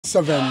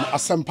101.7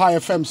 Asante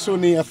FM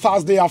Sunni, a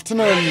Thursday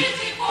afternoon,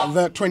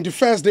 the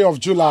 21st day of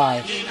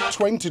July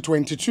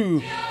 2022,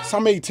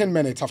 some 18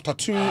 minutes after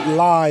 2,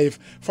 live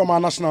from our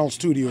national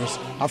studios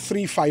at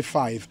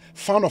 355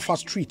 Fan of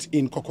Us Street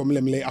in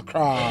Kokomlemle,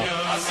 Accra.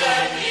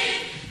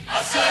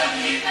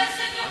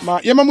 Ma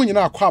yema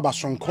munyina akwa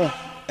abasonko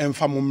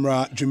emfa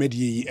mumra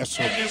dwumedie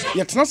eso.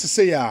 Yetena se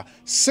say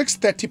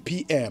 6:30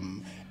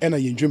 p.m. and a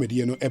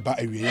dwumedie no eba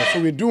awie.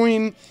 So we're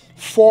doing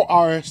 4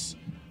 hours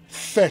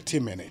 30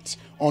 minutes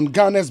on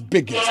Ghana's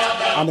biggest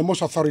and the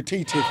most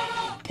authoritative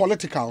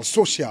political,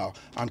 social,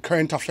 and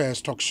current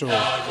affairs talk show.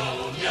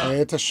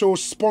 It's a show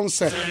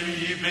sponsored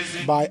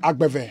by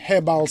Agbeve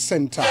Herbal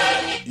Center,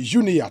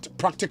 Uniat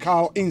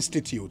Practical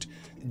Institute,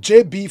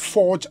 JB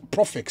Forge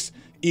Profix,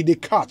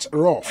 Idikat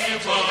Rough,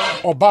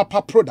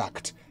 Obapa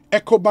Product,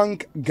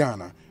 EcoBank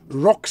Ghana,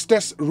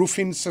 Rocksters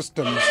Roofing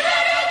Systems,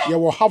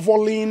 your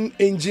Havoline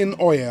Engine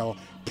Oil,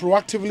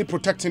 proactively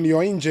protecting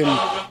your engine,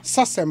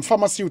 Sassem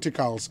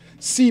Pharmaceuticals,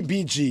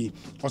 CBG,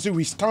 also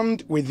we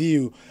stand with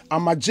you,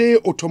 Amaje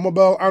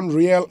Automobile and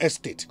Real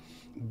Estate,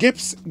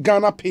 Gibbs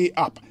Ghana Pay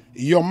Up,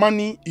 your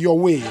money, your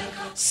way,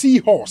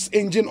 Seahorse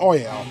Engine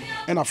Oil,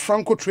 and a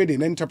Franco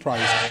Trading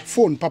Enterprise,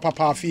 Phone Papa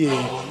Pafie,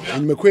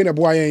 and Mekwena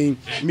Boyen,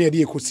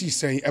 Medi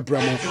Ekosiisen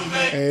Ebramo,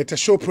 a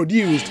show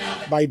produced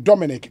by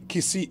Dominic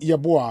Kisi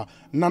Yaboa,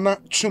 Nana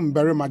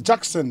Chumberima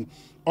Jackson,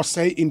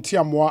 Osei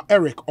Intiamwa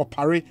Eric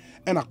Opare,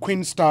 and a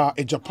Queen Star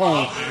in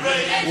Japan,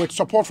 with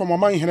support from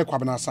Amai Hene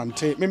Kwabena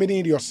Asante,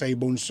 Mimini Osei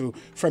Bonsu,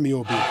 from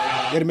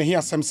Yobi. Let me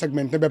hear some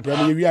segment, Nebe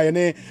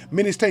Bremi,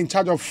 Minister in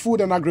charge of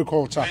Food and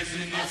Agriculture.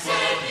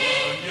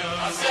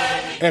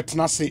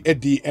 Etnasi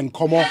Eddie and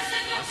Komo.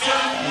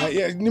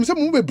 Nimsa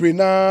mube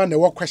brina ne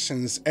work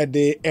questions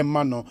Eddie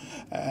Emano.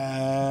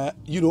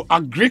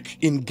 Agric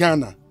in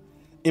Ghana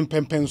in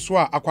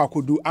Pempenswa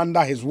Akwakudu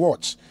under his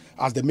watch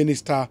as the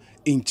minister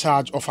in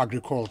charge of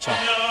agriculture.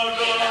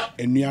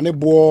 And Niane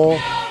Bo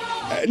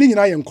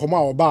Nina and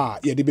Koma Oba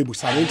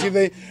Yedibusa.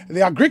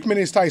 The Agric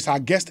minister is our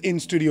guest in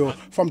studio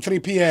from 3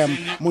 p.m.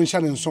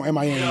 Munshan and so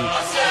MIN.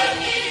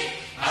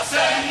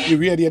 We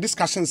read the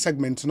discussion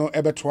segment,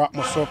 Ebetua.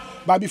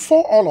 But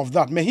before all of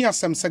that, may hear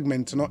some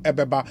segment,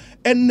 Ebeba.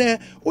 And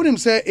what him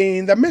say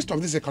in the midst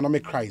of this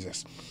economic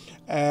crisis,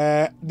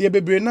 the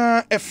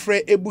Ebebrena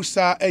Efre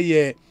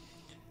Ebusa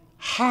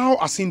how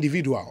as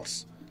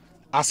individuals,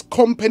 as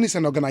companies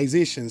and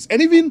organizations,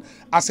 and even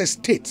as a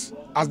state,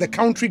 as the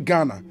country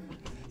Ghana,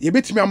 you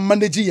bet me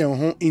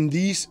managing in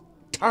these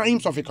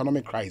times of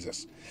economic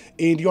crisis.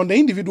 And on the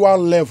individual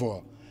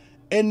level,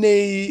 how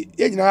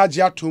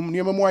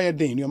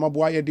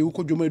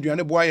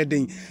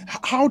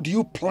do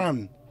you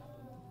plan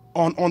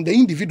on the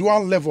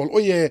individual level?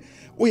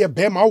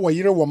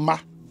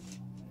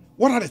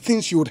 What are the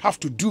things you would have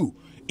to do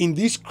in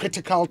these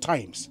critical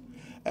times?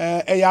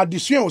 To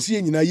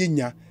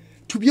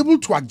be able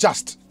to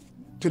adjust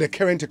to the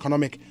current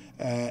economic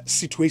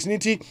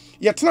situation.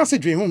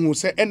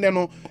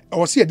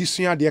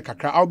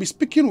 I'll be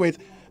speaking with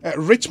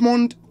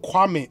Richmond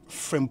Kwame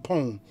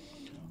Frimpong,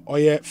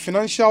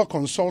 financial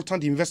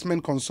consultant,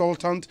 investment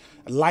consultant,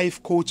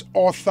 life coach,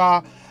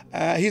 author.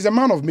 He's a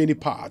man of many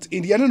parts.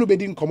 In the end,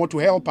 nobody come out to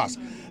help us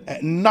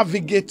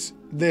navigate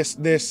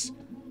this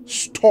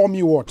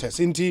stormy waters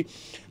into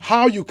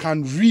how you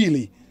can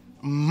really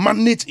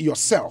manage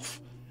yourself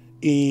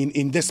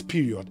in this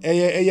period.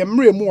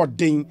 More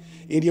thing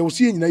in this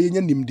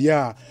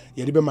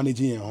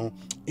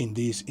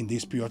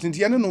period. In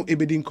the end, no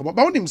ebedin come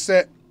about him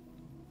say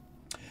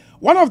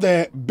one of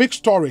the big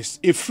stories,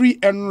 a free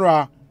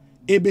enra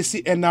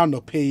ABC Enna no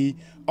pay.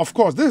 Of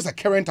course, this is a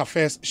current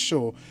affairs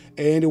show,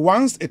 and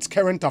once it's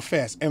current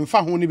affairs, and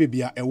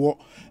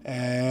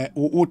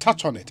we'll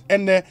touch on it.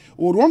 And we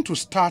would want to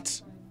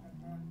start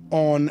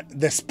on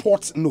the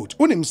sports note.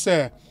 Unim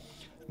say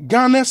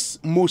Ghana's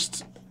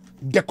most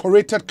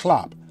decorated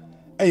club,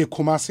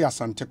 Ekosiisen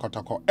Asante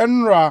Kotoko.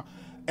 Enra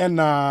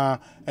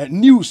and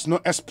news no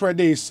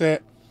spread say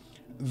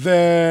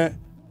the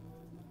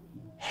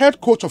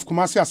head coach of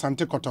Ekosiisen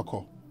Asante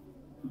Kotoko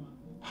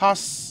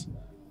has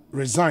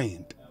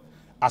resigned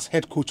as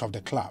head coach of the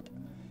club.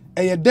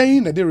 A day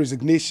in the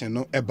resignation,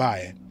 no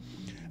ebaye.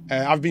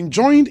 I've been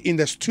joined in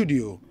the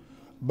studio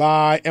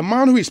by a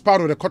man who is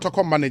part of the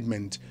Kotoko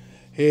management.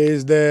 He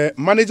is the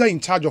manager in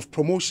charge of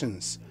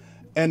promotions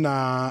and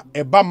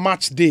eba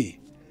match day.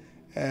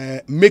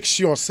 Make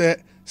sure say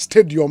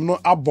stadium no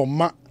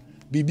aboma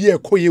bibi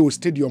ekoye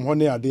stadium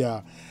hone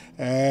ade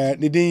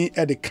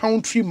the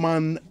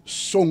countryman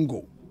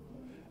Songo.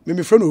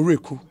 Me friend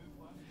Oreku.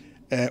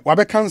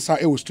 Wabe cancer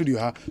e studio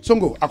ha.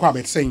 Songo akwa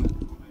bet saying.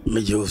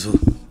 Mejoso.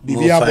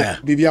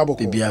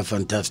 Bibia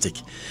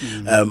fantastic.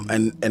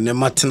 And the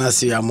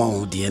maternity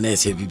amount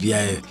DNS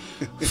Bibia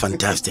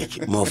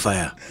fantastic. More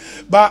fire.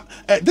 But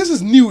this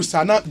is news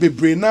and not the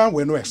brainer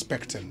we're not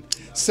expecting.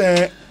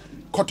 Say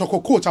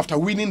Kotoko coach after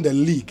winning the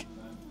league.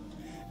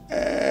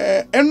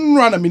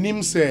 Enrana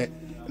minim say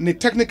the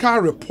technical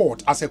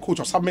report as a coach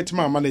of submit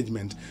my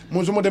management.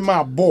 Monzomo de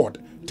ma board,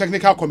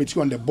 technical committee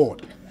on the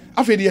board.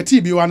 After the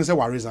TB one say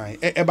wa resign.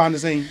 Eban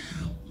saying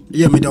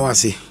Yeah, me don't want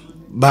to say.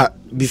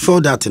 But before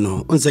that, you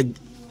know, once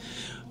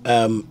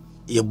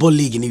your ball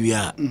league in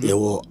India,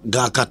 you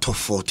Gaka top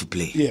 4 to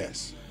play.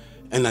 Yes.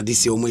 And at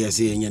this year, we are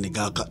saying you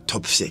Gaka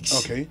top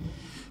 6. Okay.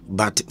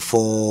 But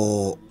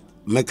for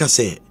make us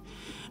say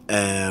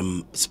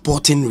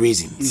sporting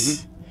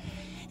reasons,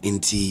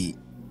 inti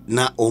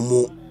na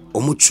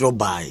omu tro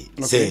by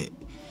say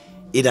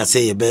either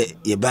say you be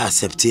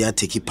accept you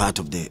take part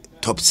of the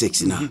top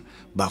 6 now,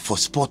 but for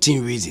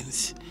sporting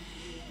reasons.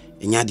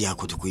 Narteh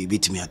Kotoko you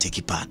beat me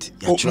take part.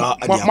 Yeah.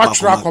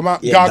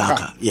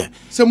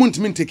 So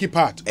muntimi take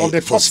part of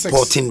the top 6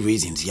 sporting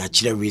reasons. Yeah,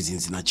 actual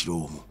reasons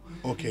natural.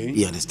 Okay.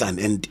 You understand?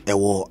 And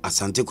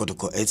Asante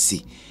Kotoko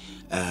SC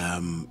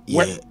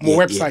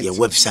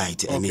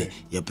website and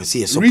you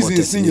perceive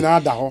supporters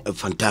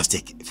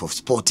fantastic for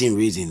sporting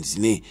reasons.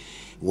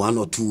 1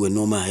 or 2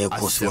 normal air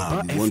course we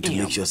want to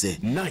make sure say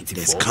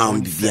there's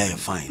calm be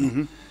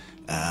fine.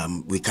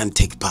 We can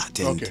take part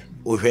and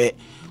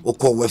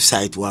Oko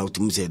website where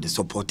the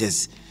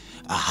supporters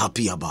are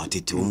happy about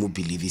it.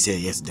 Believe he say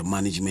yes, the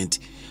management.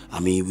 I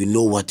mean, we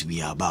know what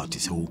we are about.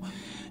 So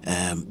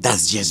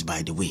that's just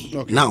by the way.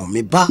 Now,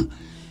 me ba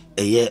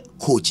a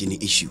coach in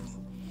the issue.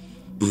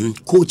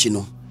 Coach, you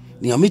know,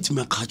 ni meet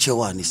me culture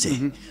one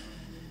say.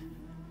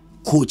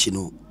 Coach, you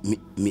know,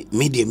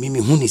 media me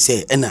huni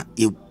say ena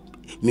you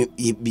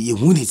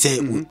huni say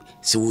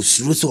so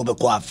so be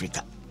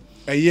Africa.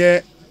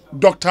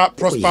 Dr.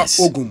 Prosper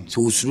Ogum.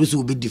 So Usuru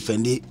will be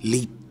defending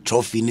league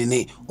trophy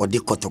nene or the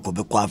Kotoko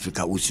Beko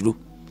Africa Usuru.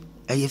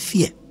 You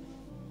fear.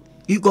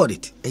 You got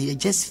it. You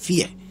just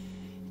fear.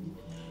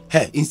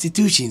 Hey,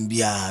 institution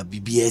be a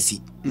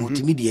BBSC,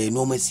 multimedia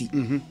enormously.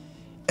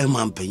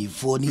 Emampe, you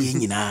for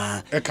ni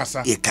na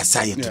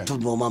Ekasa to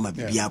no mama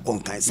be a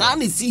conquer.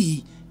 Sani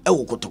see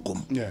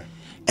Ewokotokom. Yeah.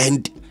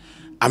 And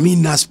I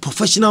mean as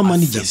professional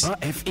managers.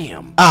 Nani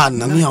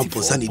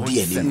Posani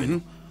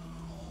DNA.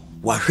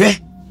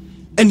 Wahre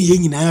and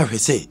yengina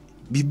say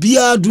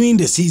bibia during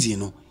the season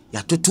no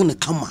ya toto ne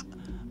kama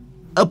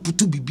up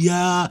to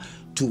bibia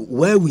to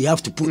where we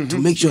have to put to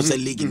make sure say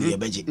league in the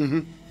budget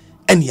and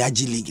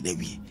yaji league na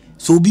we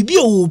so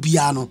bibia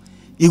obia no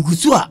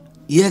egusu a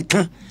ye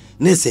ka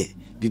ne say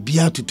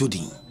bibia toto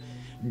din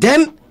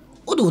then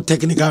what the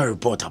technical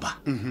report about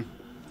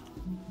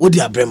what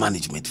the brand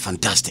management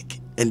fantastic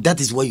and that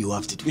is what you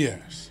have to do.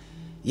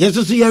 Yes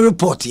so your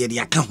report here the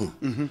account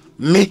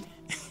me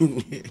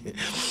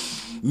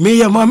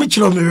me mama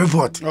chiro me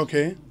report.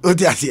 Okay.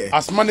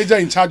 As manager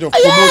in charge of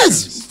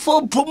promotions. Yes,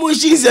 for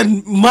promotions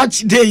and match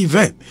day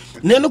event.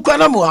 Neno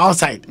kwana mo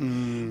outside.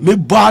 Me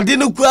body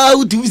no kwa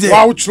uti say.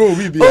 Wow, true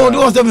we be. Oh,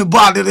 no say me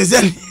body they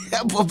say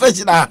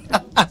professional.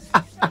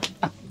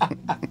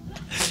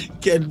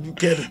 Can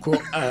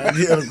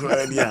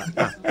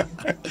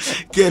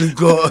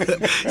go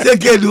say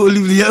can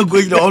only here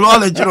going all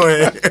the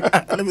joy.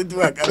 Let me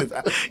do a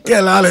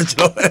can all the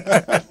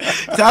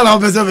joy. Tell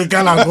officer we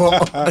can go.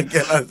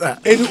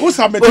 And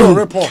also make a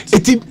report.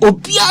 It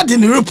appeared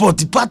in the report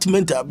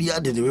department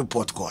appeared in the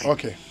report coin.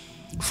 Okay.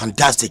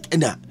 Fantastic.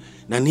 And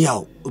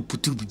now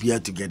put two people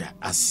together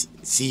as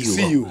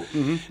CEO.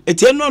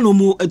 It's no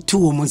more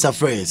 2 months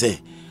afraid say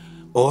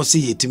or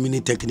see it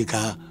mini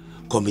technical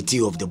committee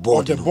of the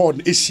board. Of the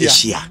board is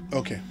here.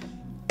 Okay.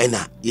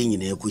 Ena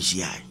yenyina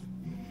ekohia.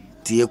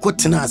 Ti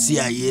ekotena ase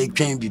a ye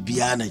twan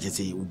bibia na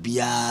kese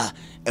ubia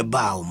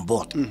eba on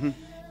board.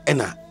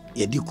 Ena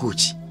ye di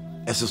coach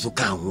esoso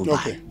kan ho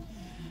ba.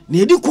 Na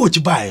ye di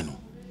coach ba no.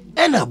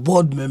 Ena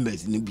board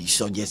members ni bi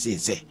suggest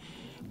say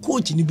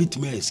coach ni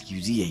betime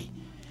excuse ye.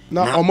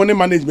 Now money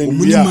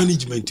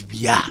management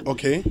bia.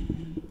 Okay.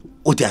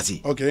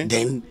 Otiasi. Okay.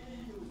 Then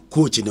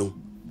coach no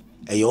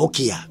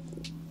okay.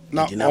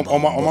 Now, and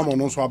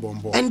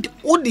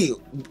what the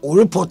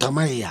report am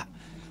I?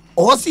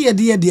 Or see a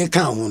dear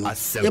count.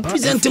 You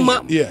present him,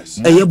 yes,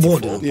 a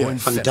board,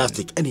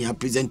 fantastic, and you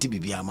present him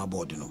be my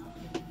board.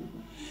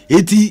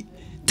 Eti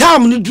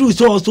time ni drew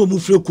so also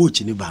move for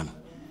coach in the ban.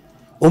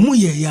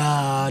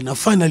 Ya na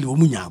finally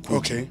omunya.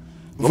 Okay.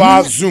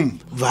 Via Zoom.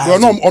 Via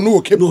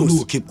no keep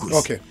course.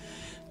 Okay.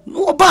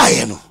 No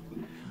buy no.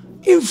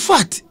 In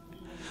fact,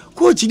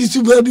 coach this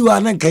will be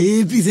one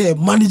say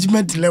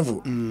management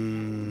level.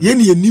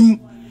 Yeni yenim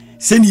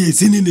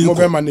seni ne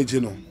mobile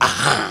manager no.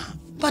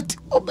 But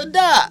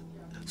obeda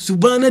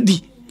subana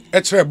di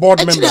extra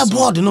board members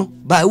board no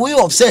by way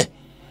of say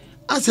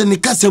as an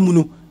kasemu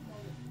no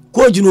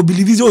coach no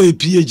believe so a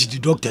PhD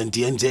doctor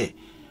ntie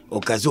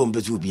okazo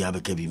mbezu bi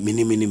abeka bi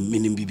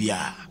minim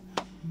bibia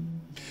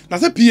na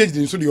say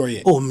PhD so de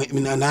oye oh me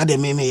na de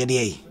me ye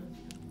de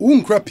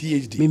unkra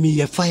PhD me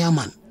ye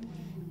fireman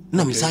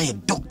na me say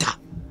doctor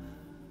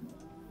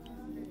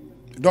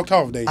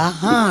of the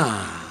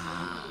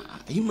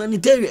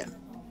humanitarian.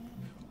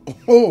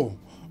 Oh,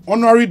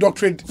 honorary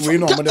doctorate. We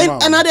know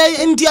another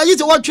NTI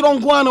is what you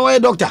don't go on away,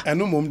 doctor.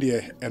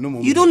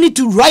 You don't need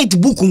to write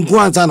book on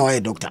Guantan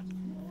away, doctor.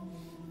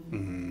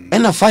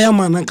 And a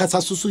fireman and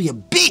Kasasusu, a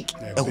big,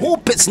 a whole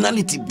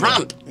personality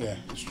brand. Yeah,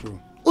 it's true.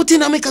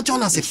 Utina make a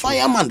as a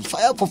fireman,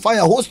 fire for fire,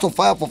 host of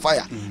fire for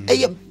fire.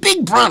 A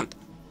big brand.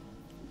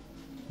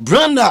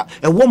 brand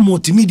and one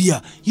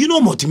multimedia. You know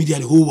multimedia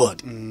the whole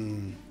world.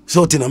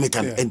 So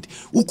American and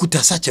ukuta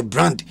such a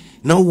brand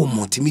now one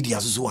multimedia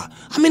as well.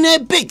 I mean a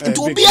big it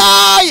will be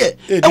I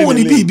want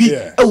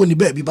to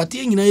baby but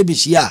you know be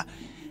share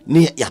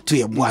near ya to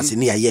your boss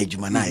near ye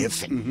jumana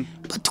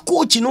but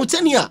coach you know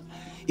tenia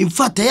in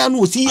fact I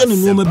know see you no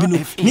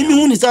mabino mimi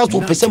who is out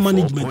for person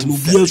management no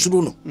be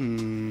sure no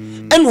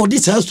and what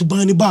this has to buy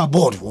any bar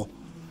board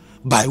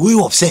by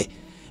way of say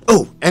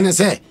oh and I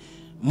say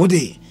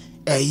mode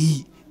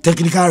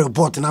technical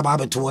report na ba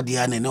beto the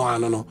and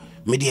no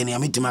media ni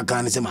amiti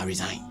makane say ma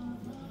resign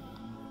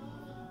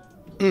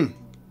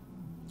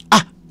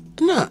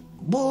na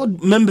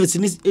board members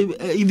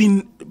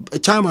even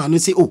chairman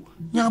say oh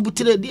nya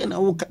butire dey na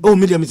oh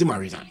media me say ma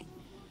resign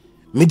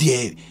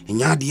media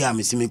nya dey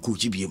am say me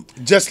coach biem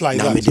just like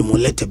na that me dey mo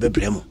letter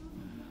bebremo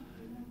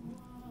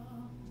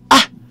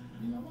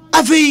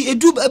afi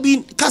edu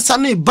abi kasa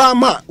ne ba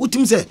ma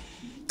utim say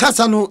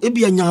kasa no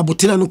ebi nya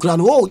butire no kura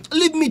no oh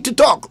leave me to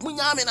talk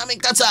munya me na me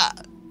kasa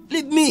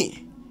leave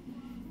me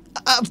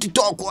I have to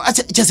talk. I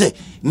just say,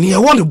 near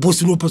one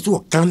boss no person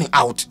coming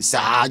out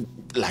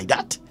like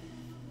that.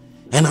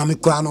 And I'm a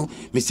crano,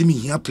 me see me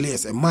here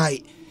players and my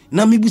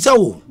na me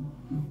busa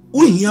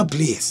we here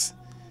players.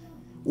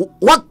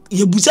 What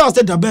you busa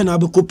said that Ben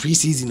Abeko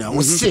pre-season now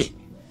was say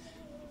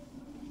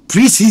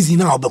pre-season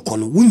now Abeko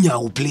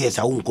unya players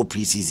I won't go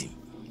pre-season.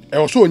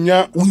 Also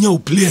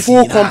unya players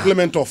full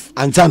complement of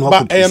and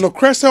but no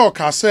Cressa or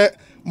Casse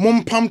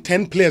Mompam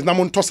 10 players, now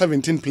monto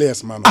 17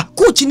 players, man.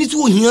 Coach needs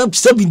to have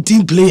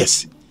 17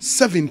 players.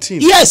 17?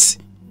 Yes.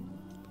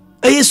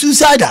 Are you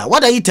suicidal?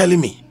 What are you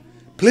telling me?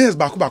 Players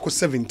back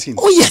 17.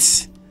 Oh,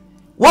 yes.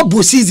 What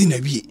both season a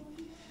year?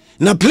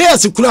 Now,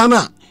 players,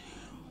 Kurana,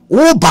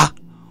 Oba,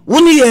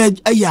 one year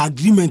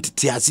agreement,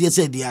 Tiasia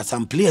said there are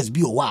some players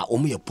be a while,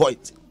 only a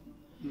point.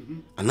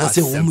 And I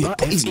say, only a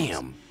point.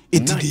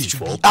 It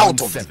should be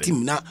out of the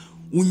team now.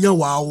 Unya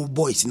wow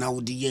boys now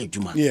the year,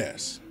 Juma.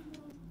 Yes.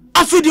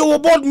 After the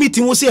board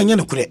meeting was saying,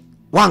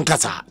 one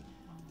kasa.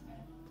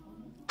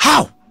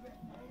 How?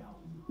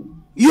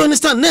 You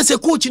understand? Nese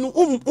coach no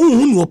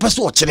no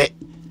person watch it.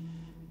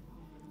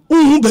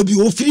 Baby,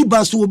 o free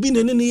bus will be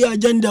in any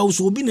agenda,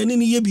 will be in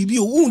any baby.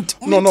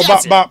 No,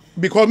 but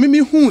because me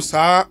who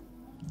sa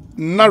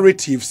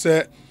narrative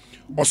say,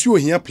 or you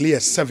here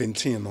players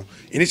 17. No.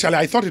 Initially,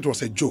 I thought it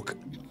was a joke.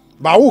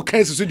 But who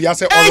can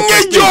say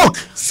any joke?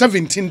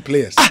 17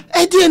 players.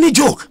 Any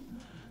joke?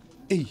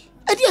 Hey.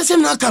 I didn't say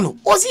no.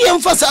 Was he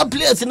emphasize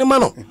players in the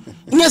manner?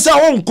 Yes, I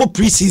won't go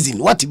pre-season.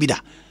 What be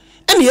that?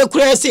 And you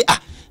could say,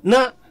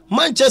 now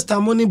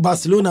Manchester money,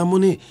 Barcelona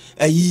money,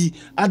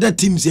 other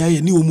teams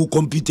here, new mu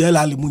computer,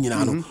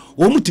 Alimunano,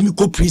 or to me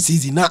go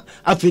pre-season, not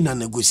after a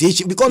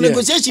negotiation because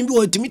negotiation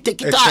be to me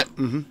take it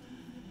time.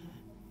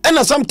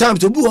 And sometimes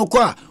to be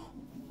okay,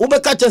 over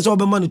catches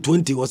over money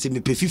 20 was me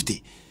pay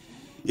 50.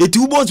 It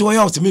was way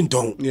out to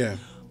Minton. Yeah.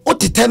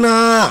 What the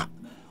tenor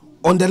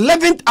on the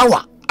 11th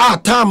hour.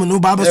 Time no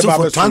baba so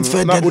for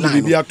transfer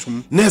deadline.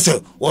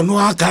 Nese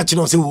ono catch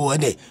no say wo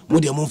ene mo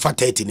de mo fa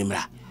 30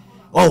 nimra.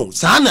 Oh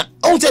sana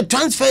on say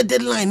transfer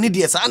deadline need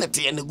the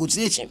sanity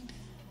negotiation.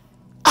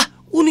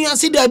 Uni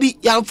asi there be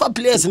ya fa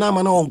players na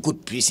ma na on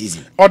good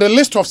pre-season. Or the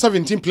list of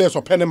 17 players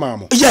for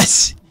Penema.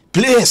 Yes,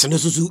 players no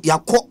so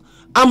yakọ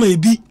ama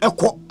ebi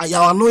ekọ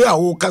ya no ya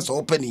wo kasa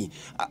open.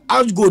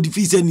 Out go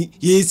defeat any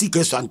ye si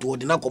question to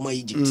the na koma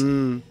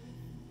Egypt.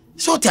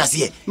 So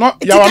here. No,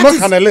 you are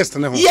not on a list.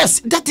 Yes,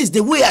 that is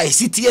the way I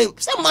sit here.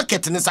 Some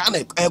market in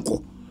the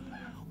echo.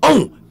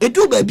 Oh, it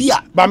do baby.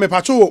 But me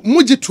pacho,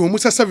 mujitu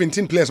musa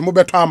 17 players, mo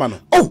beto amano.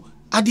 Oh,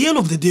 at the end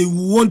of the day, we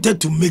wanted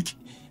to make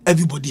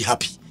everybody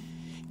happy.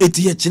 It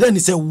here children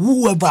say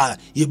whoever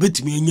you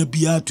bet me in your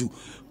beer to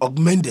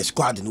augment the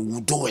squad and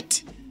we'll do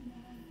it.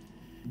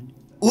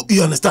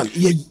 You understand?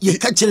 You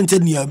catch it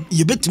and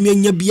you bet me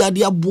in your beer,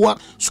 dear boy,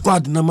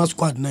 squad, nama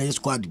squad, na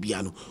squad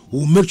piano.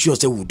 We'll make sure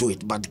say we'll do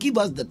it. But give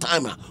us the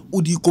time.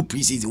 Would you go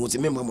pre-season? What's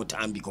the more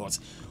time because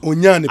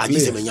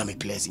Onyani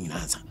players in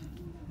answer.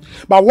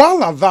 But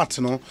while at that,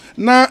 no,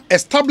 now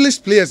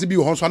established players be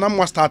so na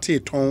mo start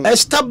it on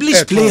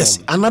established players.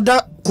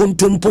 Another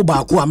contempo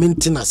ba ko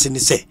maintenance ni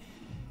say.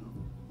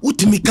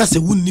 Utimi ka se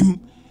wunim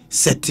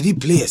set 3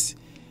 players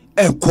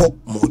eko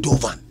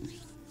Moldovan,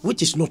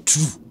 which is not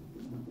true.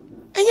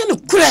 And you know,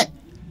 correct.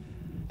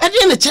 And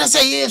then the chance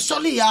say,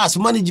 solely as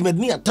management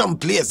near term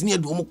players near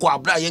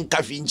Domoko Brian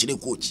Cafe in the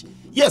coach.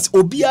 Yes,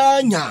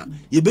 Obianya,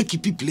 you be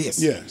keep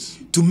players. Yes.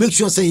 To make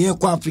sure say here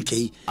Africa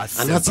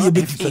and that's a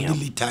bit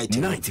defending tight.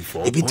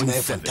 A bit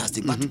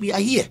fantastic. But we are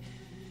here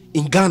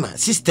in Ghana,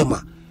 system.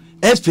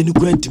 Espenu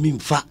going to me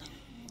fa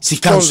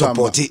Sika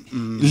support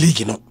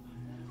league no.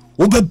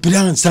 Obe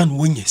Brian San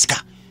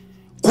Winyeska.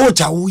 Coach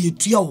awu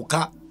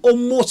yetua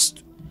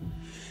almost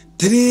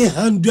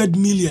 300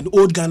 million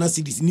old Ghana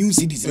cities, new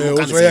cities.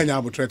 Also, I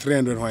have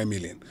 300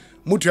 million.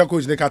 Mutua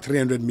coach they got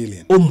 300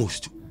 million.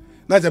 Almost.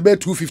 That's about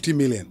 250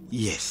 million.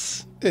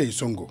 Yes. Hey,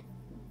 Songo.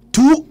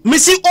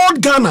 Missing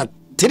old Ghana,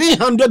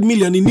 300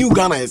 million in new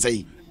Ghana, I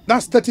say.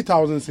 That's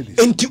 30,000 cities.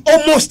 And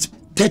almost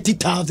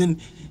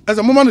 30,000 As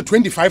a moment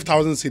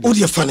 25,000 cedis. Oh,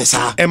 dear funny,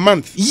 sir. A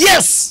month.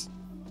 Yes.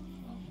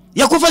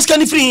 Yakofes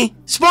can free.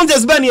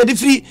 Sponsors ban the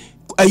free.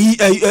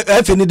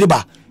 FN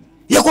deba.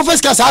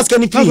 Yakofes can ask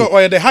any free.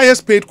 Or the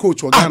highest paid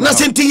coach. Ah,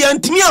 nothing to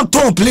me and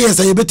top players.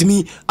 I bet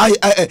me.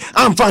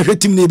 I'm fine.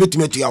 Rating me bet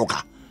me to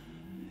Yauka.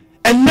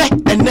 And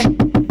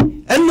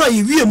no,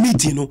 we are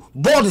meeting. No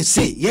board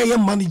say yeah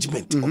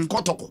management of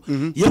Kotoko.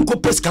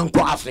 Yakofes can go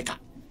Africa.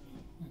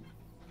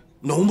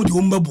 No mo di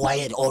umba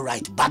boy all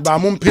right, but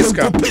Bamon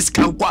Pesca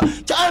kwa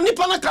cha ni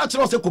pana ka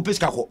tro se ko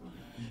pesca ko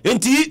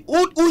enti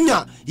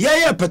unya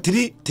yeah per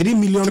 3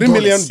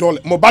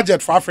 million more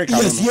budget for Africa.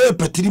 Yes, yeah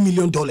per $3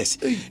 million.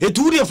 Et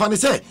tout dia fa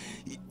say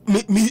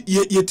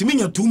yetimi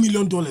nya $2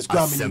 million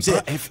kwa me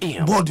say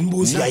board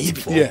mbo si aye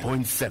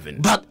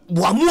 4.7. But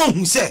wa mo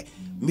hu say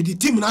me di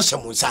team na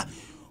shamunsa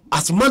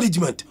as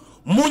management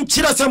mon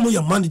chira say mo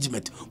ya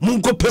management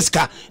mon ko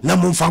pesca na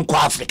mon fan ko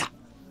Africa.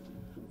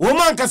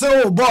 Woman can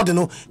say, oh, board,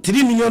 no,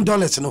 $3 million,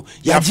 no,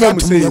 ya jia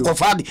to me,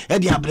 Kofadi,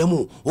 Eddie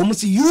Abremo,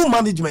 almost you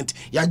management,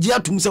 ya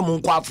jia to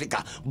Monko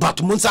Africa, but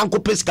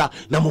Monsanko Pesca,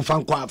 na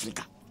Monfanko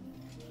Africa.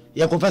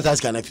 Ya confess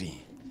can I free.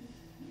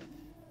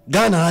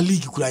 Ghana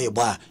League could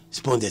buy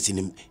sponsors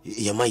in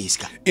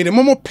Yamaiska. In the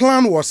moment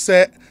plan was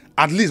set,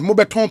 at least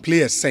Mobeton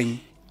players saying,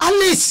 at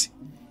least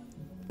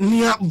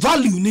near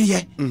value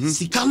near,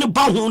 Sikane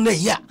Baho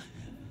near,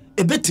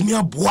 a bet me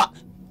a bois,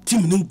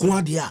 Tim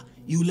Nunquadia.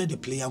 You let the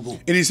player go.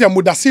 It is a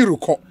Mudasiru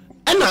call.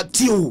 And I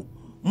tell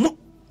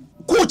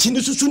coach in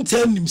the soon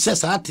tell him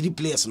says I 3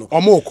 players no.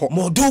 Or more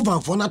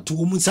Moldova for not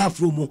 2 Musa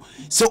from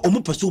so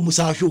Omupaso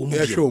Musa show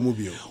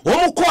mobile.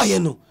 Omo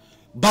quiet no.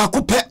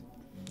 Bakupe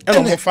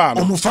and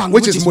Omofan,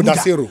 which is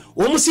Mudasiru.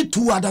 Almost see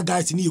 2 other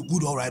guys in here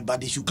good all right,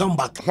 but they should come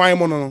back. Why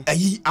mono? A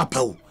ye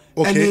apple.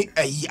 Okay.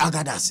 A ye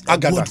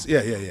agadas.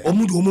 Yeah.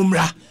 Omudu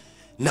Omumra.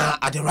 Now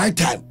at the right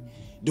time,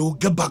 they will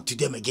get back to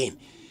them again.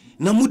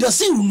 Na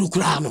Mudasiru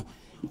Nukrano.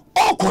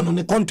 All on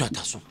the contract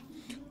aso.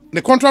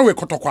 The contract with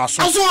Kotoko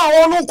aso. Aso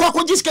a ono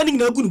kwa just scanning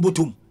na good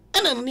bottom.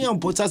 And then near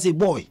Pota say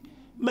boy,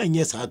 man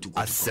yes I to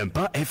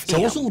Asempa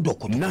FM. So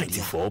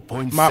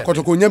 94.7. Ma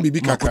Kotoko nya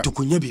bibi kaka.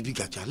 Kotoko nya bibi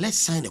kaka. Let's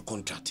sign a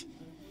contract.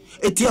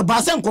 Eti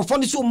abasa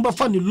nkofo so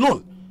mbafa ni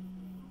loan.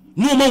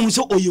 No man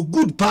so oye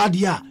good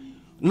padia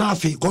na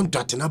fe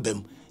contract na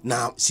bem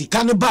na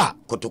sikane ba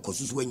Kotoko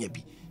susu enya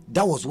bi.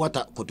 That was what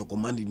Kotoko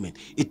management.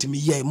 It me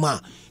ye ma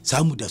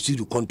sa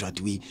Mudasiru contract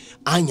we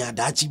anya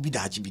dachi bi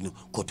no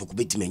Kotoko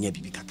beti me nya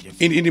bibi kakre.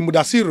 In the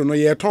Mudasiru no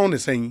ye turn the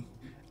saying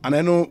and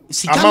I know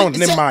amount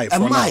ne mai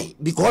for now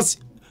because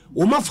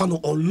Oma fano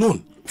on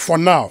loan for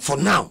now.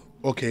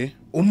 Okay.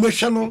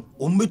 Omehwe no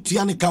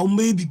ometua ne ka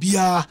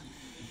omebibia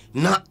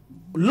na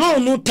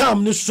loan no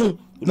time ne so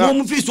no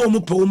mo fi so mo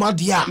pe oma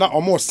dia na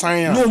omo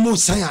sign no mo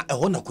sign e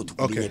ho na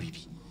Kotoko nya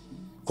bibi.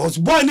 Cause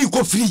boy ni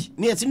go free.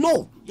 Ni say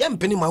no. Ye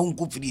mpeni ma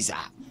unko free sa.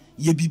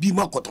 Ye bibi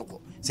ma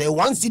Kotoko. Say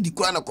one city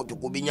kwa na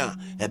Kotoko benya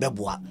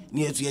ebeboa.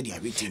 Ni etu ye dia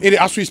waiting.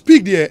 As we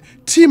speak there,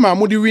 team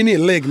amodi winning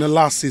leg no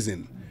last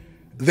season.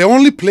 The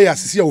only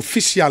players is here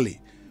officially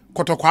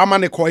Kotoko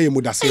amane ko e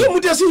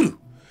Mudasiru.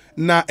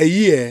 Na a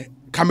year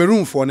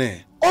Cameroon for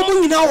ne.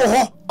 Omo nyina wo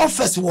ho,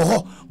 office wo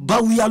ho,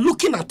 but we are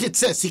looking at it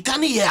say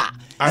sikani here.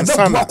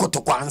 Ebeboa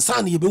Kotoko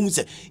ansa na ye be hu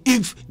say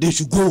if they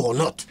should go or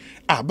not.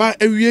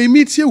 But we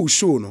meet here we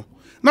show no.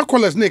 Na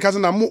college ne kaza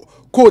na mo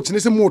coach ne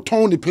say mo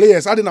ton the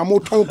players ade na mo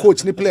ton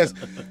coach ne players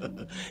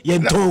ye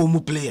ton mo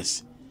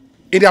players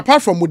it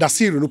apart from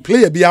Mudasiru no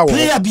player bia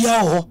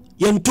ho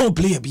ye ton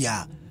player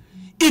bia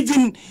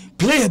even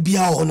player bia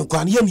ho no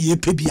kwan ye ne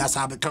pe bia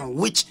sa be kan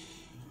which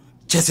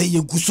chese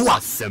ye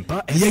gusua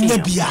ye nya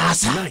bia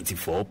sa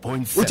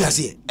 94.7 what I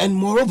say and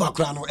moreover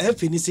kran no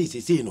FN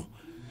say no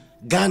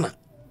Ghana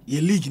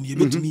ye league ni ye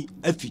betimi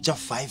a feature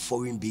 5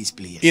 foreign based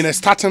players in a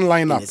starting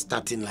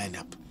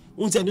lineup.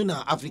 Unse no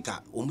na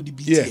Africa omudi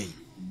BTA.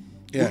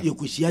 Yeah. You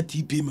could share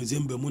TP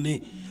Mazembe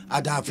money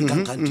other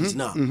African countries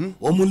now.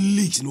 Omo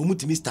leagues no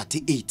mutimi start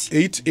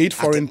 8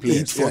 foreign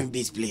players. 8 foreign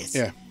based players.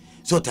 Yeah.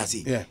 So that's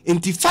it. Yeah.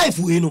 5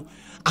 we no.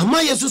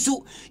 Ama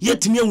yesusu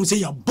yetimi hu say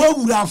ya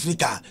bawura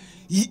Africa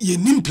ye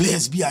nim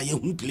players bi a ye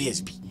hu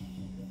players bi.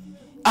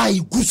 Ai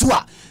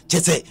gusua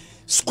chese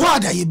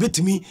squad a ye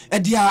betimi e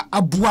dia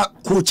aboa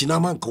coach na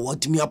man ka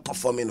watimi a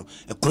performing no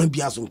e kwan bi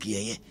aso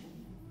nkiye.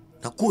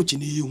 Na coach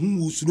ni ye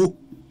hu usuro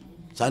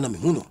sana me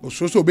huno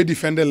so be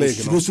defender league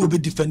so be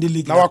defender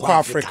league now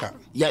Africa.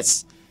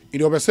 Yes,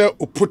 it will say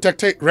a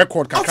protected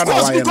record of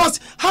course because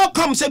how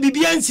come say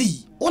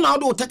BBNC on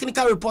do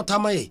technical report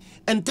amaye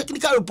and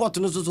technical report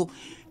no so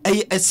a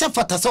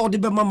sefata say the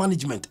Bema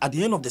management at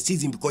the end of the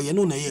season because you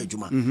know na ye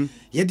adwuma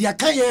ye dia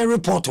kan ye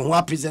report on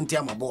wa present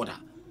am border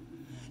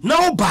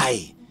now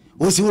by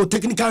we see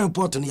technical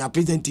report on ya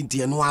presenting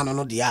tie no ano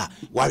no dia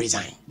wa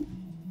resign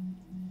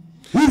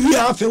we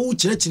have fe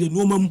chire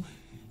no mam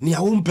ni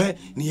awumpe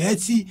ni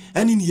eti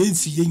ani ni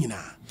ensi ye nyina.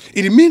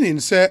 It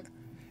means say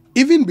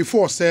even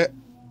before say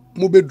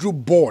mo bedru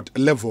board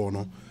level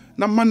no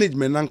na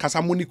management na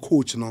nkasa money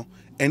coach no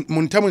and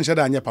montamo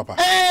nshada anya papa.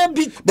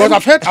 But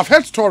I've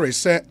heard stories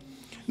say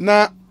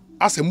na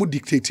as a mu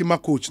dictate my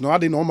coach no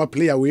ade na o ma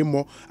player we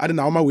mo ade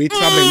na o ma we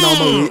travel na o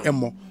ma we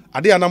emo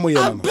ade anamo ye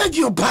no. I beg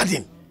your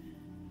pardon.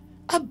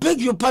 I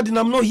beg your pardon.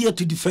 I'm not here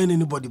to defend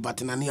anybody,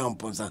 but Nani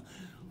Amponsa,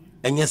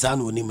 and yes, I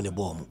know him in the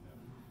bomb.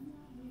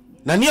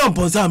 Nani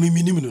Amponsa, me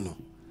minimum no.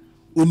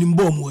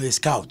 Unimbom was a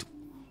scout.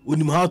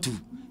 Unim how to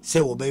say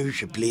or very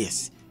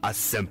players.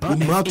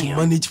 Unim how to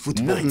manage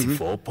football.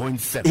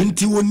 94.7.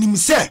 Inti unim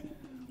say,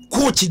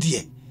 coach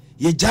dear,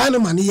 ye jana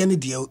mani any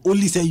dear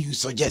only say you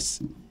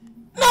suggest.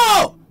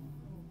 No,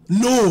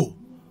 no,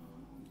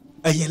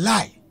 a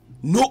lie.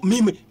 No,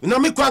 me, no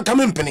me kwa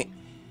come penny.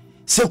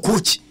 Say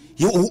coach.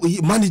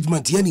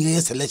 Management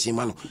any selection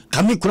man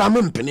kami kura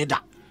me mpene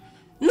da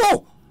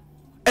no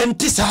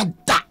entisa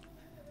da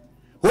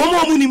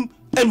womo munim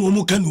en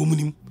womo kan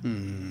womunim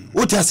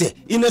what I say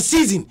in a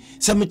season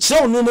some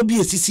chow no be a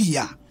CC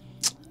ya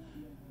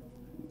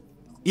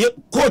ye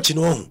coach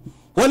no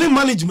one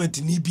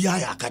management ni bia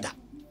ya akada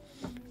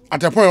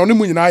at a point oni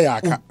mu nyina ya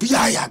aka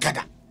bia ya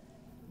akada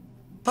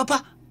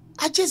papa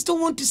I just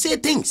don't want to say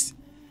things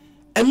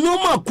and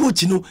normal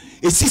coach no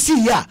a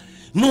CC ya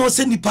no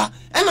senipa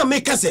and I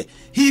make us say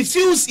he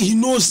feels he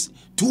knows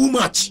too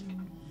much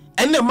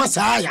and the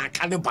masaya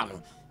can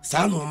bano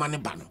sa no man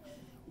bano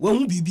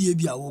when we be a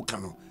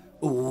wokano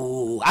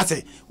oh I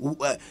say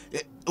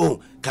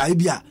oh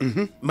kaibia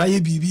my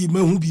bibi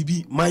mahu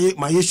bibi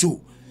my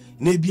show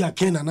nebia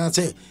ken and I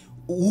say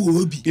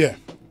oh be yeah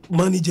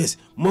managers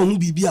mahu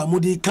bibi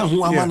amode kan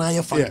ho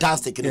amana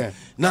fantastic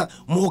na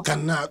mo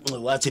kan na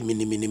what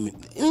mini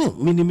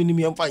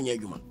am fanya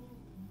adwuma.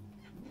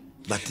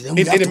 But then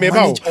we have to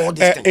manage all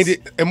these things.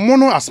 A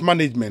mono as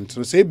management,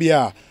 so say be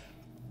a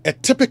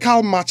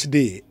typical match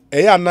day.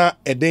 Na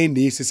a day in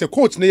this is a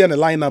coach near the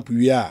lineup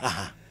we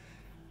are.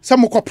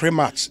 Some call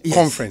pre-match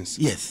conference.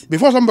 Yes.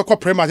 Before some call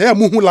pre-match,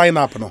 muhu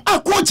lineup no. A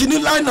coach in the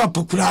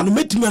lineup kuran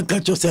make me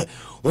catch you say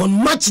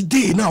on match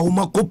day now we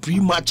call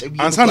pre-match.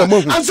 Ansana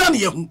muhu. Ansana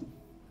yehu.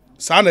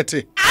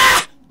 Sanity.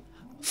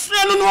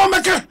 Friend no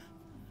make.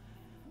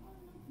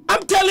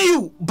 I'm telling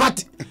you,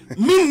 but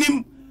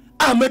minim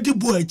amedi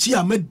boachi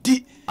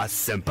amedi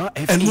Asempa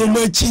FM and no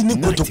machi ni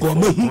Kotoko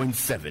mahu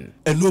 94.7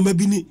 and no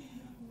maybe ni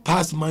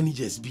past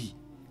managers be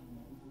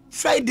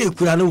Friday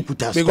kura na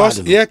ukuta because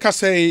here ka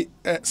say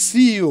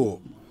CEO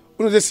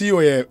one of the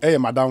CEO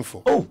madam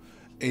for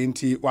and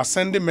he was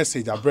sending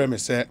message abre me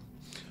say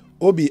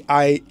Obi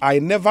I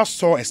never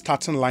saw a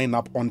starting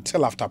lineup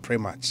until after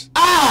pre-match.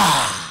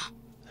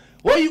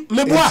 What you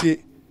me boy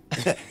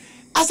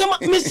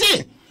asema me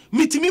say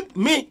me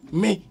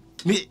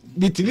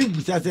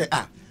bisa say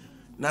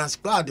na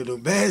squad no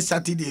be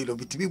Saturday no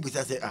bitimi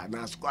bisa say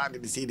na squad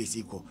dey say this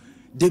equal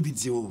David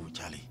Zio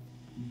Charlie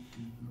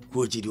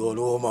coach di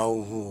ono ma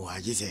ho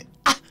aje say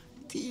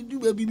ti du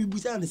baby bi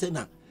bisa ne say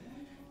na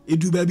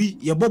edu baby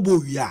ye bobo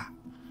wi a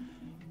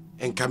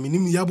enka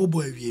minim ya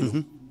bobo awie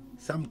no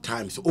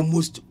sometimes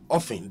almost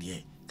often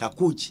there ka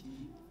coach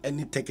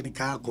any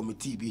technical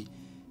committee bi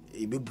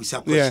e be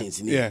busa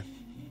questions ni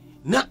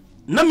na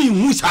me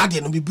hu sa de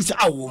no be busa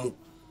awo mu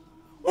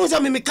won say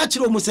me ka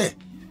kire o mu say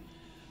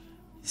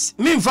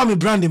me mfa me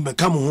branding be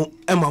kam ho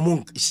ema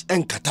mo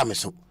enkata me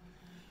so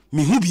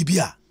me hu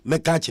bibia me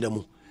ka kire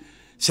mu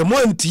se mo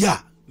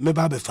ntia me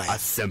ba be fa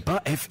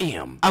Asempa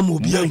FM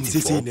amobia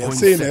say na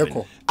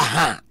eko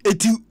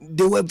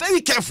they were very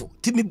careful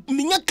ti me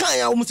nya kan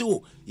ya o say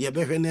oh ye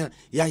be hwe na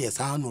ya ye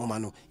sa no ma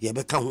no ye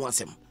be ka ho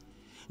asem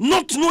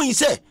not knowing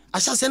say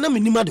asase na me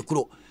nima de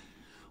kuro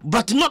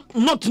but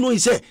not knowing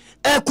say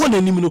eko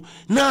na nim no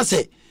na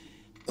say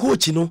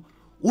coach no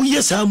we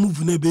yes I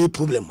move na be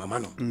problem mama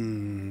no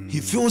he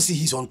feels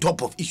he's on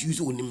top of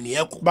issues on him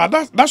eko but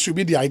that should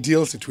be the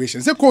ideal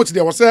situation. Say coach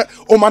there was say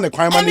o man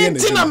ekwan man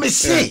and na me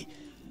say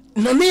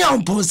na me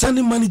am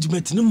ponsani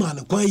management no man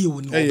ekwan ye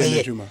woni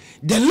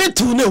the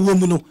little na wo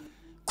mu no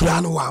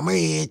kura no wa ma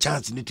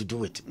chance need to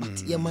do it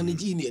but ya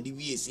manage ni the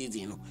we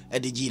season no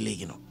at the G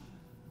League no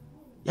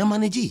ya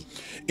manage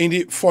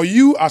for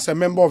you as a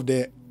member of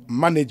the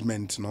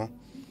management no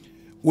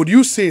would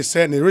you say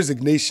the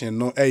resignation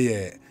no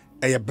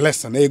a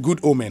blessing, a good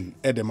omen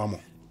at the mamo?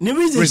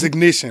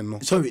 Resignation, no.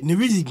 Sorry, the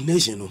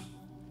resignation, no.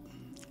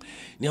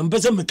 The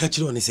ambassador me catch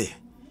on say,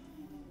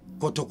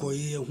 Kotoko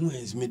ye who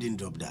is midden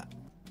drop that.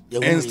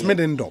 And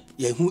midden drop.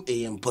 Ye who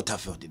a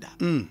Porterfield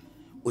that.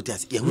 What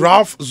has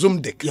Ralph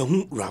Zumdek. Ye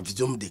who Ralph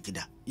Zumdek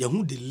that. Ye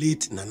who the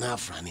late Nana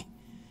Franny.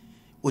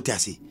 What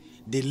has he?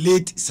 The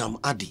late Sam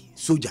Adi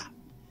soldier.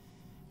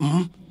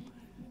 Utia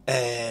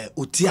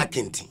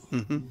Kenti.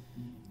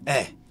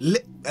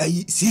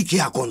 CK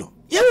Akono.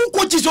 You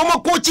coaches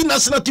on coaching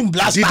national team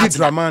blast. Didi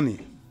Dramani.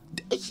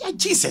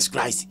 Jesus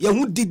Christ. You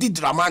who Didi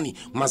Dramani.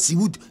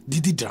 Masiwood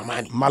Didi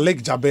Dramani.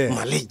 Malik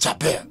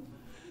Jaber.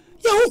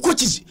 You who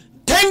coaches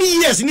 10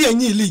 years in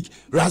the league.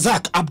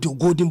 Razak Abdul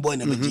Golden Boy in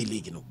the G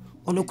League. You know.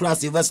 On the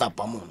class of Vesta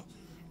Pamono.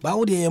 But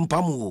what they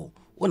empamu.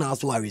 When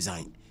also I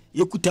resign.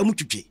 You could tell me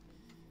to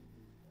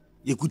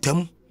you could tell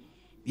me.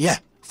 Yeah.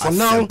 For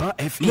now,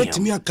 let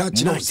me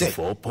catch you say.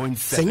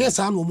 Say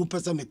son will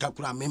person me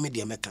kakura me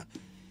media meka.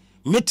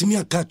 Let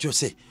me catch you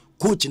say.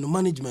 Coach and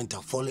management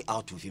are falling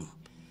out with him.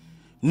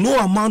 no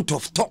amount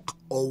of talk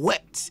or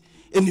words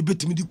any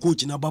bit me the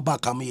coach na baba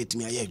come yet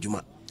me aye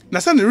adwuma na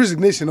say the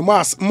resignation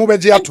mo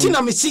beje ato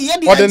na me see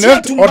or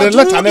the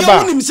letter ne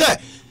ba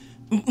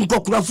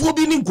nkokurafuo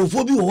bi ni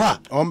nkofo bi wo ha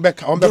on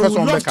beka so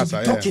on beka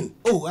sa talking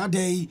oh are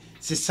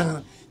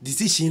sesa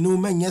decision no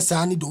manya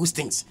sa ni those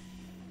things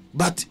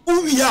but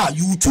who we are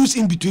you choose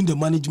in between the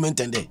management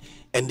and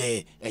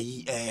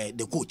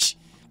the coach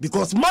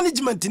because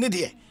management in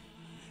there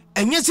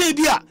and you say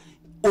dia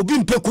obi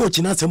mpe coach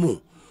na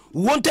semo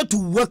wanted to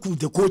work with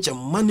the coach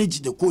and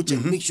manage the coach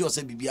and make sure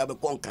say bibia be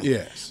conquer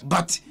yes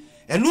but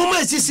and no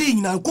man say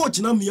na coach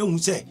na me hu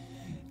say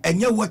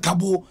enye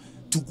workable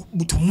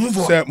to move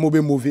on. So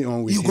moving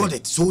on with you got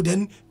it. So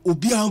then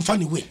obi am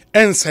funny way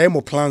and say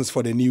more plans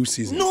for the new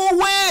season. No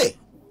way.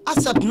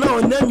 As at now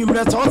and then you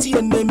must see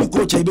your name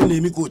coach I be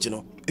name coach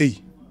no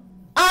hey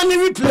any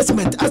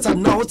replacement as at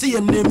now see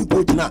your name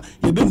coach na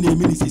you be name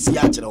ni sisi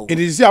achiro it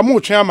is ya mo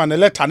chairman the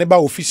letter ne ba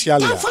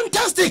officially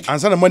fantastic and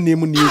say na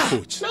name new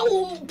coach na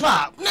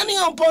umpa nani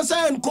on sponsor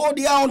and call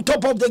they are on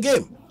top of the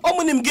game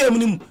omunim game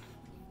nim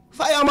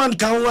fireman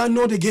can one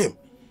know the game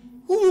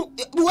who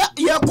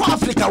ya ko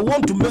Africa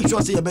want to make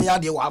sure say you be ya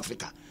dey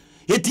Africa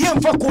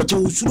etiem for coach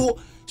usuro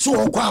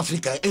so ko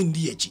Africa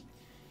ndh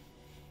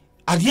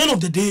at the end of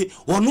the day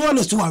one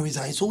is to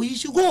resign so he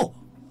should go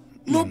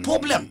no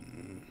problem.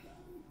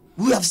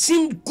 We have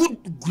seen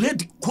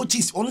great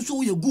coaches also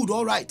we are good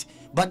all right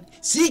but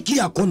see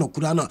kia kono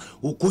kurana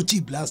o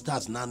coachy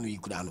blasters nanu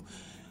ikurano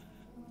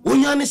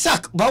onyane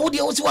sack but what they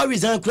also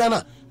resign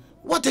kurana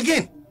what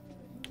again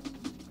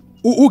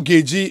who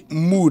gauge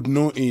mood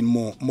no in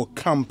more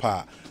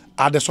camper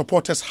are the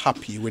supporters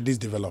happy with this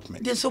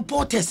development? The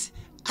supporters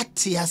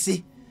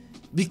atiase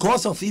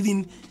because of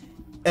even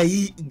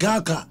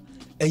Gaka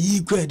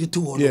credit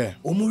to yeah.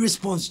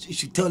 Response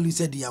should tell you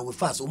said they are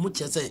with us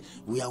say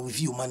we are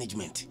with you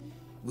management.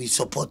 We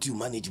support you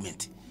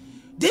management.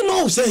 They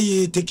know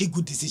say take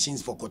good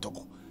decisions for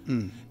Kotoko.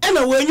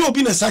 And when you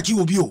be na saki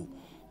obi o.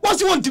 What's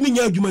you want to mean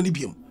you money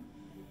biom?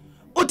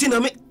 Otina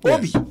me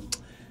obi.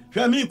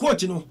 Hwa me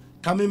coach no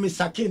kame me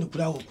saki no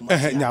kura o kuma.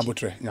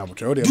 Nyabotre.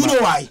 Do you know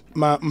why?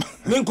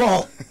 Me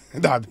ko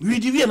Dad. We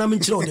divie na me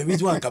chiro the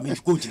reason why kame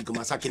coach no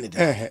kuma saki ne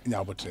da.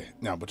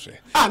 Nyabotre.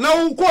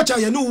 Now coach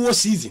ya no wo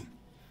season.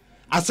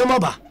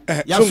 Asemaba.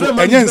 Ya friend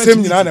management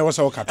nyina na wo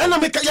say okata.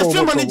 And make your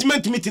friend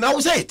management meeting I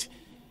will say it.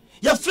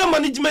 Your friend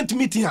management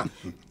meeting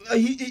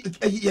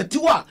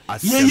meeting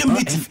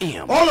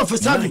all of a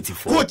sudden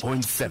coach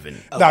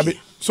Dabi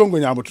Songo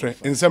nyabotre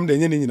ensem de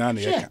nyene nyina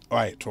na yeka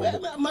right trouble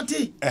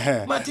Mati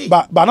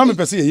but na me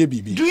pese ye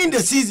bibi during the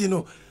season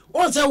no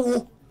on say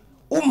wo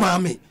mama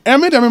me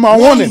dem ma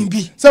warning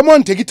say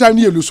mon take time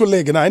na yelu so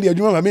leg na and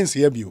adwuma ma me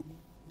nse ya bio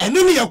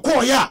eno ne ye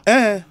call ya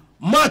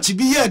match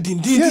bi ye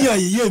dindin ya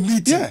ye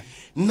meeting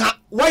na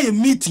why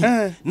meeting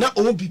na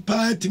obi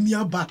party mi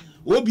aba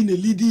obi na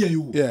lead ya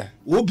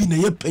obi na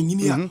ye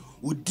panyini a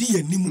odi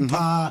anim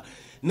pa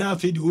na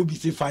afi de obi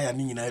se fire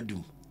ni nyina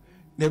adum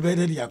na be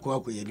de yakwa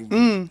akwa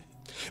yani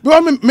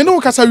Because me no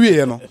kasa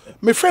wie no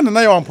me friend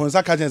na ya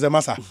wamponsa ka jenze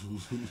masa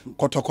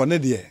Kotoko ne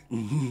de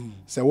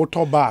se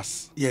woto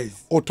bass yes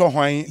woto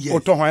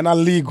hwan na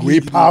league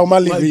we pa ma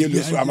league you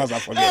lose amasa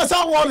for eh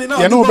sa won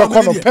na you know be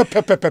kono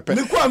pepe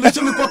me kwa me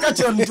so me ko ka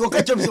chere me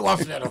ka chere me wa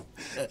frere no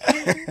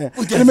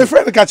me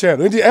friend ka chere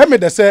ndi e me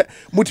de say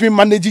mutimi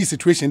manage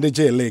situation the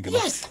J league no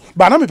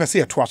but na me pese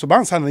ye to aso ba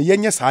nsa na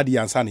yenye sa de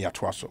ansa na ya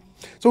to aso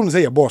so we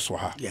say ye boss wa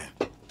ha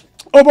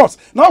oh boss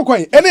now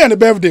quite any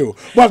birthday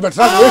boss but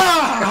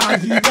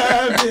happy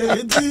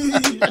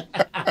birthday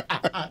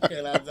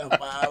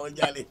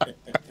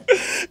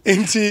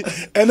Inti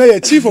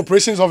and Chief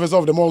Operations Officer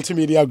of the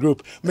Multimedia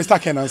Group, Mr.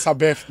 Kenansa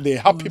birthday.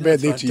 Happy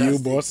birthday to you,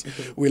 boss.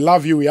 We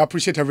love you. We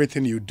appreciate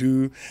everything you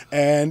do.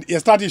 And you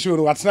started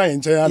showing what's not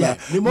in China.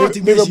 But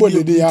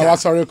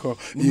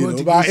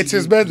it's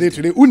his birthday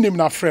today. Unim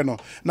na freno.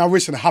 Now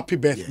wishing a happy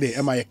birthday.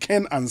 Am I a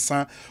Ken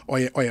Ansa or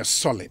a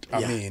solid?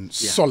 I mean,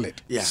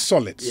 solid.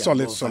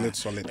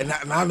 And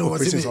I know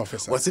Operations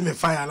Officer. What's in the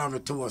fire alarm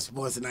towards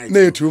boss night?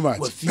 No, too much.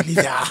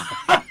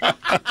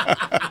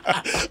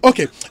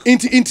 Okay,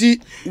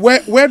 Inti,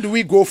 where do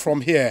we go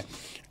from here?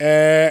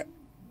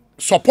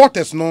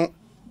 Supporters no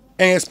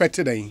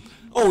expected.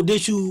 Oh, they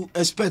should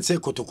expect say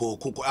Kotoko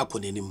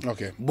akonenim.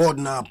 Okay. Board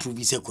na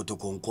approve say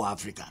Kotoko nko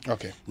Africa.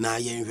 Okay. Na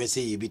ye nhwe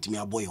say ye bitimi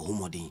aboy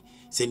homodin.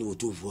 Say ni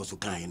otu for so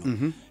kan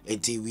no.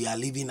 Until we are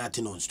leaving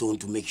nothing on stone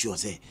to make sure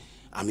say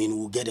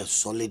we'll get a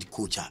solid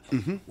coach.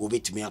 We'll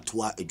bitimi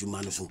atwa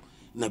edwuma no so.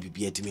 Na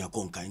bibia timi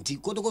akonka nti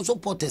Kotoko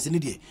supporters ni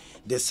de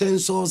the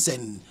sensors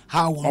and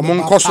how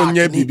omonkoso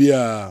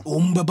bibia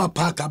ombaba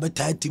park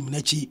abeta team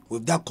nachi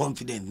with that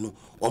confidence no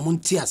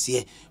omonti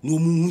ase no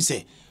mu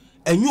se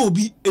enyo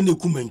obi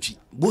enekumantwi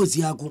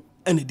bozi ago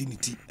ene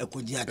diniti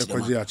ekoji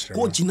achirema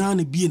coach na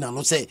na bie na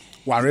no say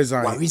wa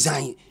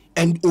resign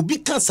and obi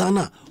kasa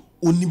na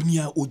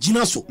onimia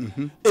ogina so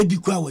ebi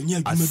kwa wanya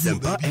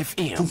adwuma bi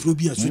fufuro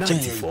bi aso chen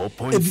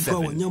ebi kwa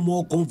wanya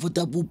more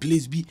comfortable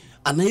place bi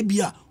ana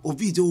ebi a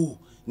obi zo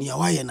ni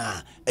awaye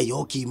na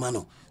okay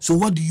mano so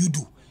what do?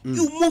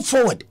 You move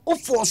forward. Oh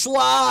for so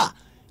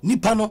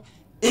Nipano,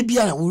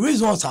 ebia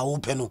results are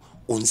open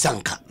on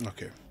Sanka.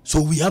 Okay. So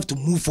we have to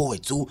move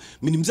forward. So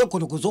minimum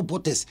Kotoko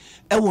supporters,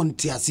 I want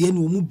to see any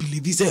who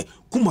believe say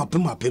kuma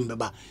pema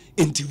pembeba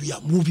until we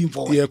are moving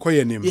forward. Yes,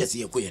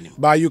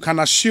 but you can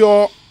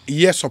assure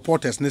yes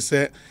supporters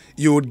say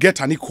you would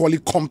get an equally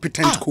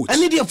competent coach. I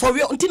need for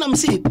real until I'm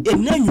saying a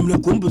name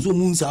you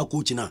moons are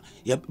coaching now.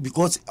 Yeah,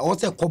 because I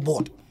was a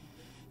board.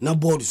 Now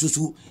board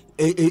so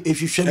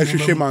if you share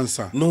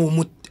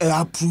no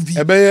approve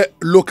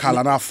local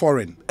and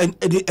foreign. And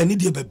any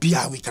day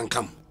we can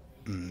come.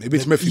 Maybe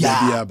it's my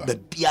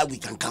beer we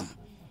can come.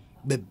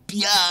 But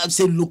beer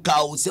say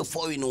local, say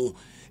foreign.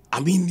 I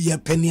mean the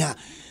penny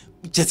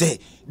just say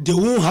they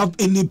won't have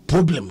any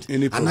problems.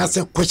 And I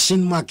say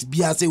question marks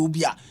beer say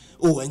ubia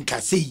and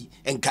kase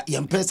and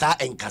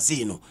yampesa and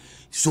casino.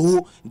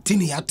 So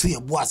tini ya to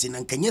your boss in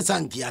and Kenya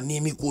Sanki and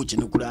name coach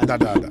in Ukura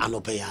and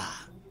Opea.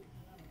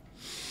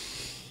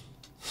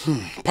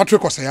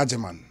 Patrick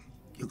Osayajeman.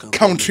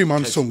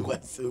 Countryman Songo,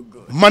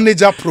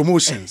 manager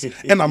promotions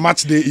and a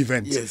match day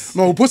event. Yes.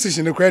 No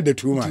opposition required the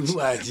too much.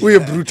 We are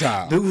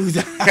brutal.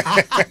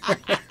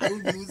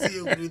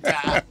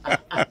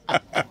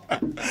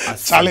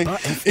 Charlie,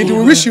 it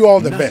will wish you all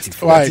the best.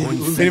 Why?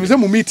 It was a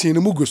meeting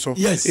in Muguso.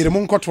 Yes. It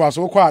among Kotwas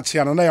or Quachi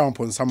and I on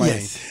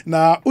Samay.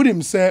 Now,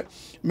 Udim say,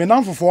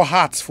 Menam for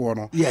hearts for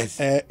no. Yes.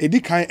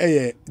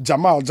 Edikai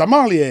Jamal.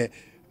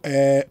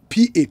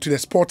 PA to the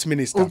sports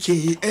minister.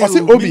 Okay. Or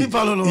say Obi.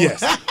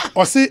 Yes.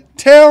 Or say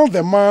tell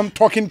the man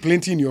talking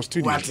plenty in your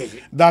studio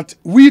that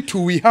we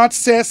had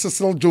Sir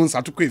Cecil Jones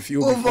at Ukwefi.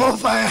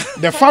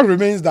 The fact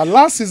remains that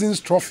last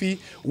season's trophy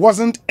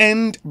wasn't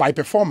earned by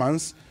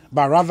performance,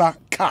 but rather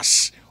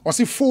cash. Or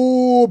say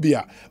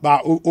phobia by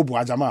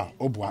Obua Jamal.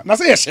 Obua. Now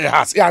say yes,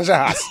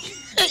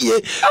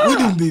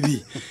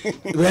 baby.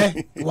 Well,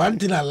 one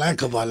thing I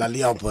like about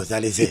Lalia Post,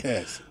 I say,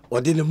 yes.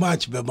 Or did the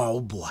match be my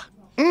Obua?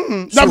 So no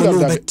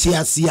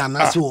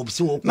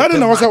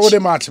the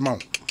match, man.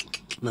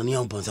 It will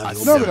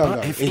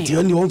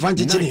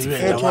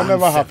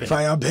never happen.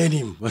 Fire burn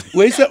him.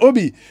 We say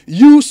Obi,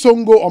 you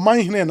Songo or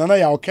mine and Nana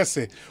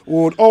Okese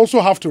would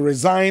also have to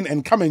resign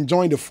and come and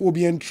join the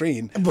Phobian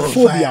train.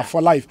 Phobia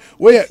for life.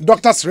 Where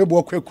Dr.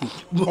 Srebo Kweku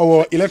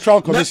or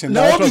Electoral Commission,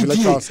 Director of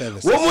Electoral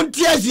Service. Woman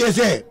tears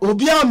say,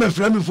 Obia me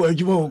frame for a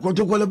Juma,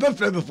 Kotoko be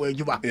frame for a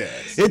Juma.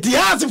 Yes. It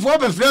has for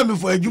a frame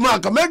for a Juma,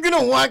 come make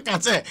no one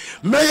can say,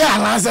 may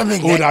I answer me?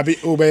 Would I be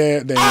obey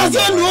the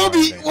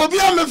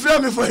Obia me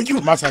frame for a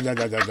Juma.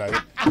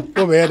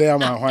 Over there,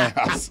 my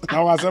house.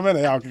 Now, I said,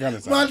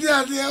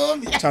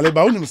 Charlie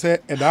Baunim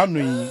said,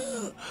 Edamni,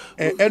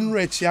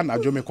 Enrich and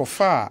Ajomeko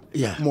far,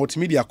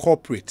 multimedia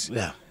corporate.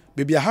 Yeah.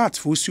 Baby, a heart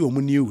for you,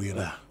 new.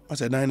 I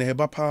said, Nine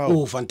Eba power.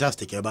 Oh,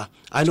 fantastic, Eba.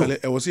 I know.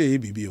 I was a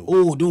BBO.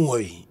 Oh, don't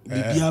worry.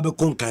 Bibiabe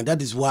Concan,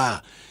 that is why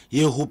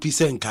you hope he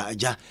sent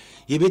Kaja.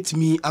 You bet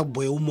me up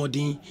boy,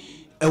 Modin,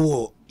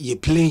 ye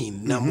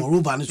playing. Now,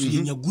 moreover,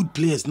 you're good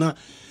players now.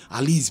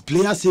 At least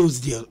player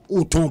sales there,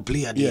 oh, ton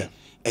player there.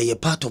 A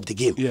part of the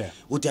game. Yeah.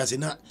 What I say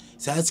now,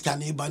 size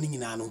can a banning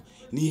in ano,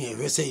 near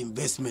a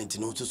investment, you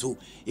know, so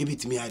a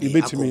bit me.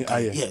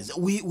 Yes,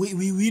 we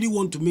really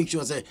want to make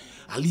sure that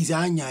at least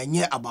I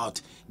know about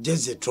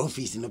just the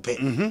trophies, you know,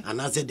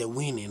 and I said the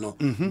win, you know,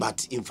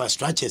 but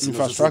infrastructures,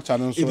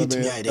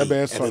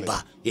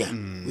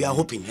 we are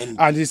hoping.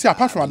 And you see,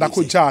 apart from that,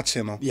 judge,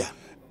 you know,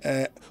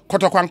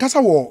 Kotoko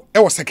Ankasa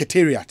was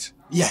secretariat.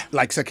 Yeah,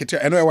 like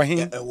secretary. I know I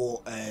him.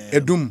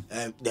 Edum.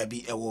 There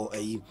be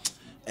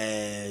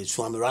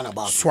Swami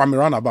runabout.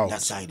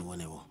 That side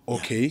one.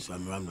 Okay.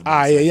 Swami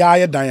runabout.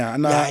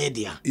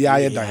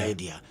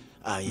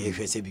 If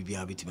you say Bibi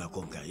Abiti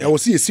Makonka. I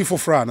was see a sea for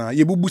Frana,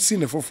 you bubu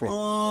seen for Fro.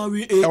 I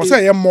was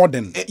say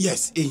modern.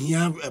 Yes, in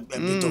here a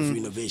bit of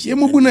renovation. You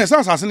mubuna as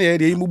an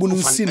idea, you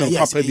mubunu sin of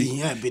Papa.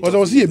 But I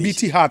was here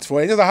BT heart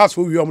for it. Just a house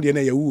for you on the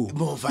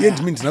Nayau.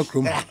 Yet means no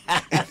crum.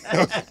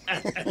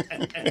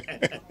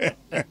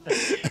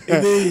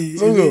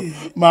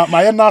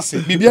 My nasi,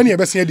 Bibiani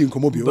best head in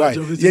Comobi. Why?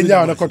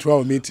 Yenya on a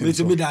control meeting.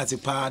 It's me that's a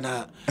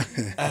partner.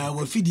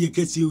 We'll feed you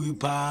Cassie with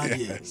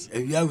party.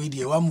 And we are with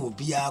you one more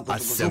beer.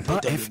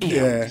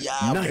 Yes.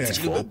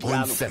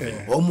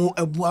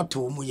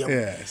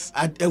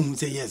 I don't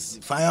say yes.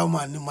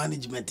 Fireman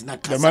management.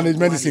 The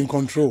management is in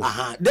control.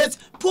 That's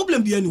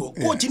problem.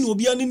 Coaching will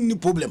be any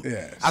problem.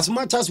 As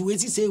much as we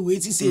say,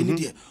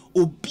 Obiani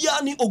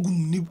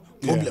Ogum'S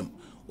problem.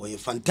 Or a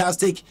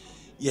fantastic.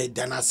 Yeah,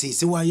 then I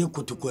say why you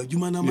could to go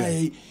Jumana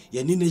May,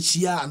 Yanina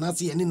Shia, and I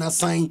see any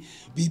sign,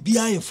 be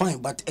fine,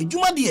 but a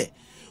Juma dear.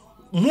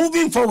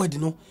 Moving forward,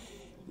 you know,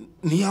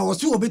 Nia was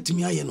so a bit to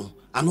me, I know.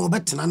 I know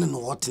better than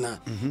what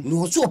now.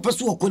 No, so a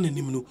person who couldn't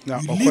you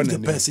leave the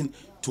person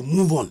to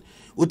move on.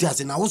 What I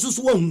say now was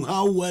so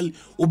how well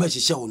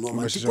Obeshi show no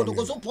man.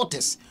 Because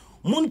supporters.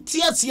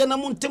 Montia Siena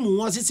Montemu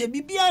was a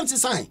BBN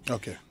sign.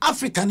 Okay.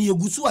 African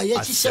Yogusu, I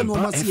actually no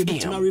must see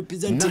a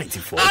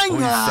representative.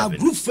 I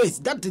group face,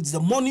 that is the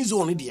money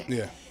zone there.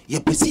 Yeah. You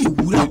perceive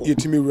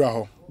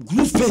Wurao.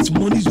 Group face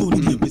money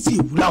zone, you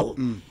perceive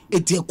Wurao.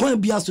 It can't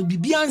be as to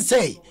BBN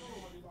say.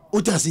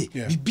 What I say,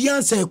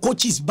 BBN say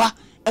coaches back.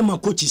 Emma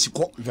coach is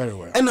ko. Very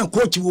well. And a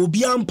coach will be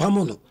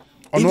ampamono.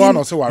 Ono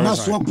ano se ware.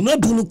 Maswa kuna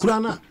dunu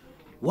krana.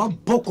 Wa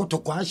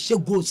bokotoko ashe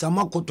go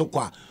sama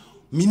kotoko.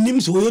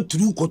 Minim so yo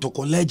true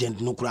kotoko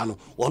legend no krano.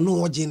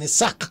 Ono oje ne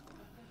sack.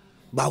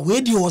 But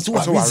where do you also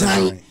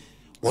resign?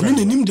 Ono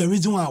ne nim the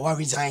reason why I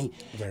resign.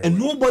 And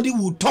nobody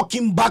will talk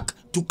him back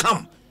to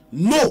come.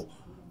 No.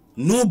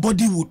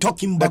 Nobody will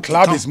talk him back. The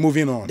club is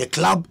moving on. The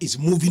club is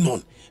moving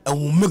on. And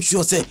we'll make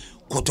sure say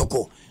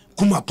Kotoko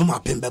kuma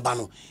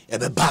pembebano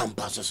ebe bam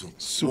paso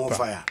super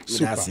fire.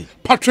 Super.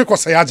 Patrick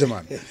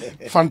Osayajeman.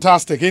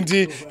 Fantastic.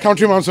 Inti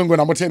countryman Songo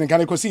na mote ne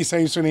kan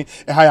Ekosiisen so ni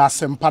e ha ya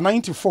Asempa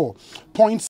 94.7